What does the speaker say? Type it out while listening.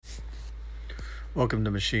Welcome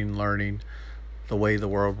to Machine Learning, the way the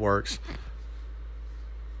world works.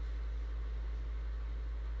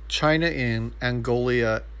 China in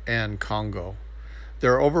Angola and Congo.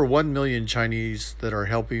 There are over 1 million Chinese that are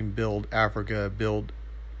helping Africa build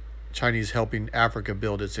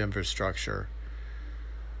its infrastructure.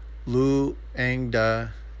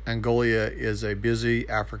 Luanda, Angola is a busy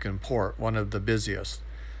African port, one of the busiest.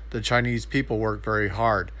 The Chinese people work very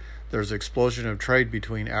hard. There's an explosion of trade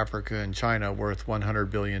between Africa and China worth $100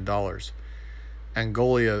 billion.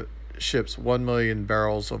 Angola ships 1 million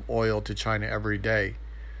barrels of oil to China every day.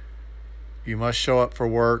 You must show up for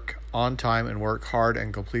work on time and work hard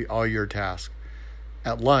and complete all your tasks.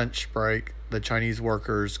 At lunch break, the Chinese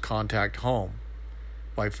workers contact home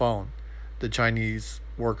by phone. The Chinese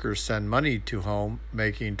workers send money to home,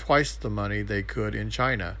 making twice the money they could in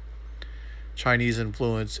China. Chinese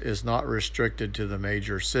influence is not restricted to the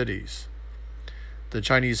major cities. The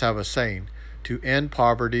Chinese have a saying, to end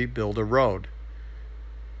poverty, build a road.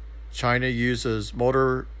 China uses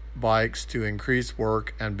motorbikes to increase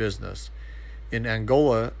work and business. In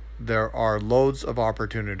Angola, there are loads of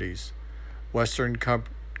opportunities. Western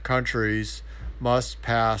countries must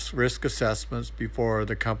pass risk assessments before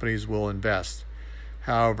the companies will invest.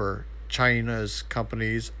 However, China's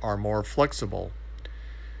companies are more flexible.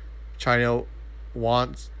 China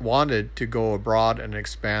wanted to go abroad and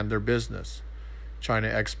expand their business. China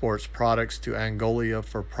exports products to Angola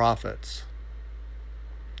for profits.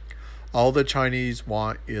 All the Chinese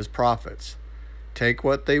want is profits. Take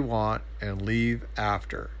what they want and leave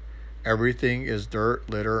after. Everything is dirt,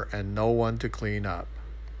 litter, and no one to clean up.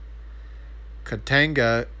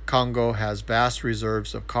 Katanga, Congo has vast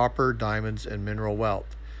reserves of copper, diamonds, and mineral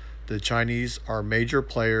wealth. The Chinese are major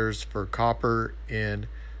players for copper in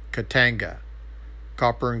Katanga.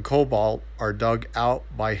 Copper and cobalt are dug out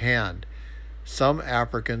by hand. Some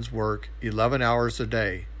Africans work 11 hours a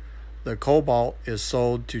day. The cobalt is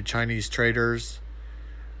sold to Chinese traders.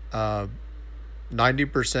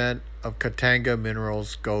 90% of Katanga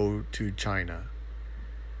minerals go to China.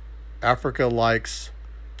 Africa likes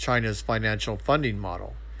China's financial funding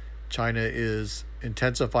model. China is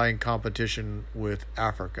intensifying competition with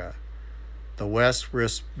Africa. The West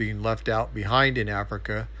risks being left out behind in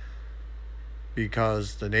Africa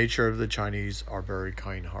because the nature of the Chinese are very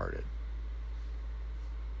kind-hearted.